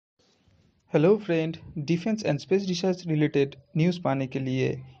Hello friend. Defence and space research related news पाने के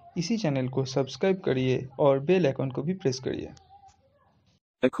लिए इसी चैनल को सब्सक्राइब करिए और बेल आइकन को भी प्रेस करिए।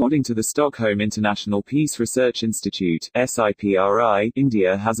 According to the Stockholm International Peace Research Institute, SIPRI,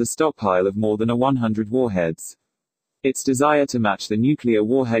 India has a stockpile of more than 100 warheads. Its desire to match the nuclear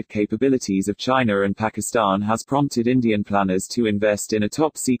warhead capabilities of China and Pakistan has prompted Indian planners to invest in a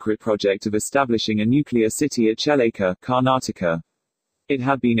top-secret project of establishing a nuclear city at Chellakere, Karnataka. It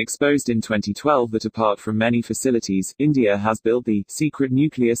had been exposed in 2012 that apart from many facilities, India has built the secret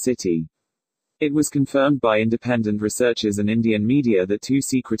nuclear city. It was confirmed by independent researchers and Indian media that two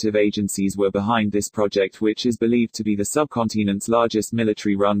secretive agencies were behind this project, which is believed to be the subcontinent's largest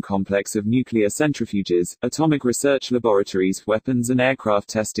military-run complex of nuclear centrifuges, atomic research laboratories, weapons and aircraft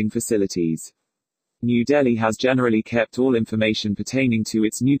testing facilities. New Delhi has generally kept all information pertaining to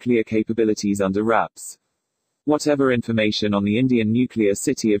its nuclear capabilities under wraps. Whatever information on the Indian nuclear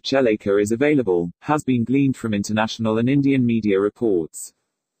city of Chellakere is available, has been gleaned from international and Indian media reports.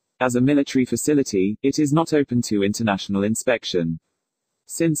 As a military facility, it is not open to international inspection.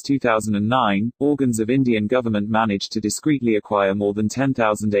 Since 2009, organs of Indian government managed to discreetly acquire more than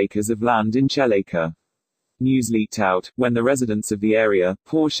 10,000 acres of land in Chellakere. News leaked out, when the residents of the area,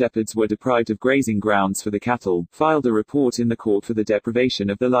 poor shepherds were deprived of grazing grounds for the cattle, filed a report in the court for the deprivation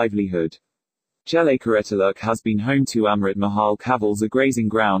of their livelihood. Chellakere has been home to Amrit Mahal Kavals, grazing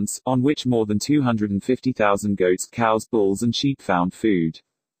grounds, on which more than 250,000 goats, cows, bulls and sheep found food.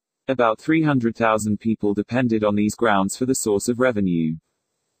 About 300,000 people depended on these grounds for the source of revenue.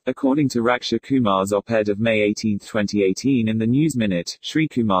 According to Raksha Kumar's op-ed of May 18, 2018 in the News Minute, Shri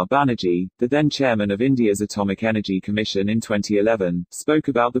Kumar Banerjee, the then chairman of India's Atomic Energy Commission in 2011, spoke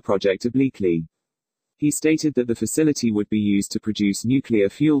about the project obliquely. He stated that the facility would be used to produce nuclear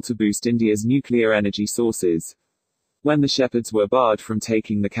fuel to boost India's nuclear energy sources. When the shepherds were barred from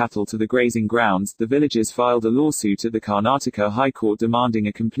taking the cattle to the grazing grounds, the villagers filed a lawsuit at the Karnataka High Court demanding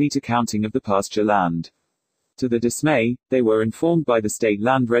a complete accounting of the pasture land. To their dismay, they were informed by the State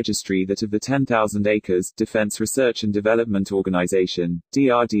Land Registry that of the 10,000 acres, Defence Research and Development Organisation,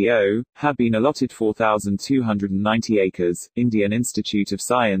 DRDO, had been allotted 4,290 acres, Indian Institute of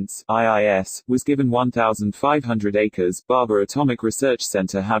Science, IIS, was given 1,500 acres, Bhabha Atomic Research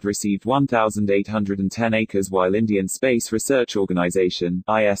Centre had received 1,810 acres while Indian Space Research Organisation,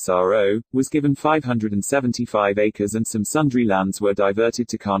 ISRO, was given 575 acres and some sundry lands were diverted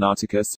to Karnataka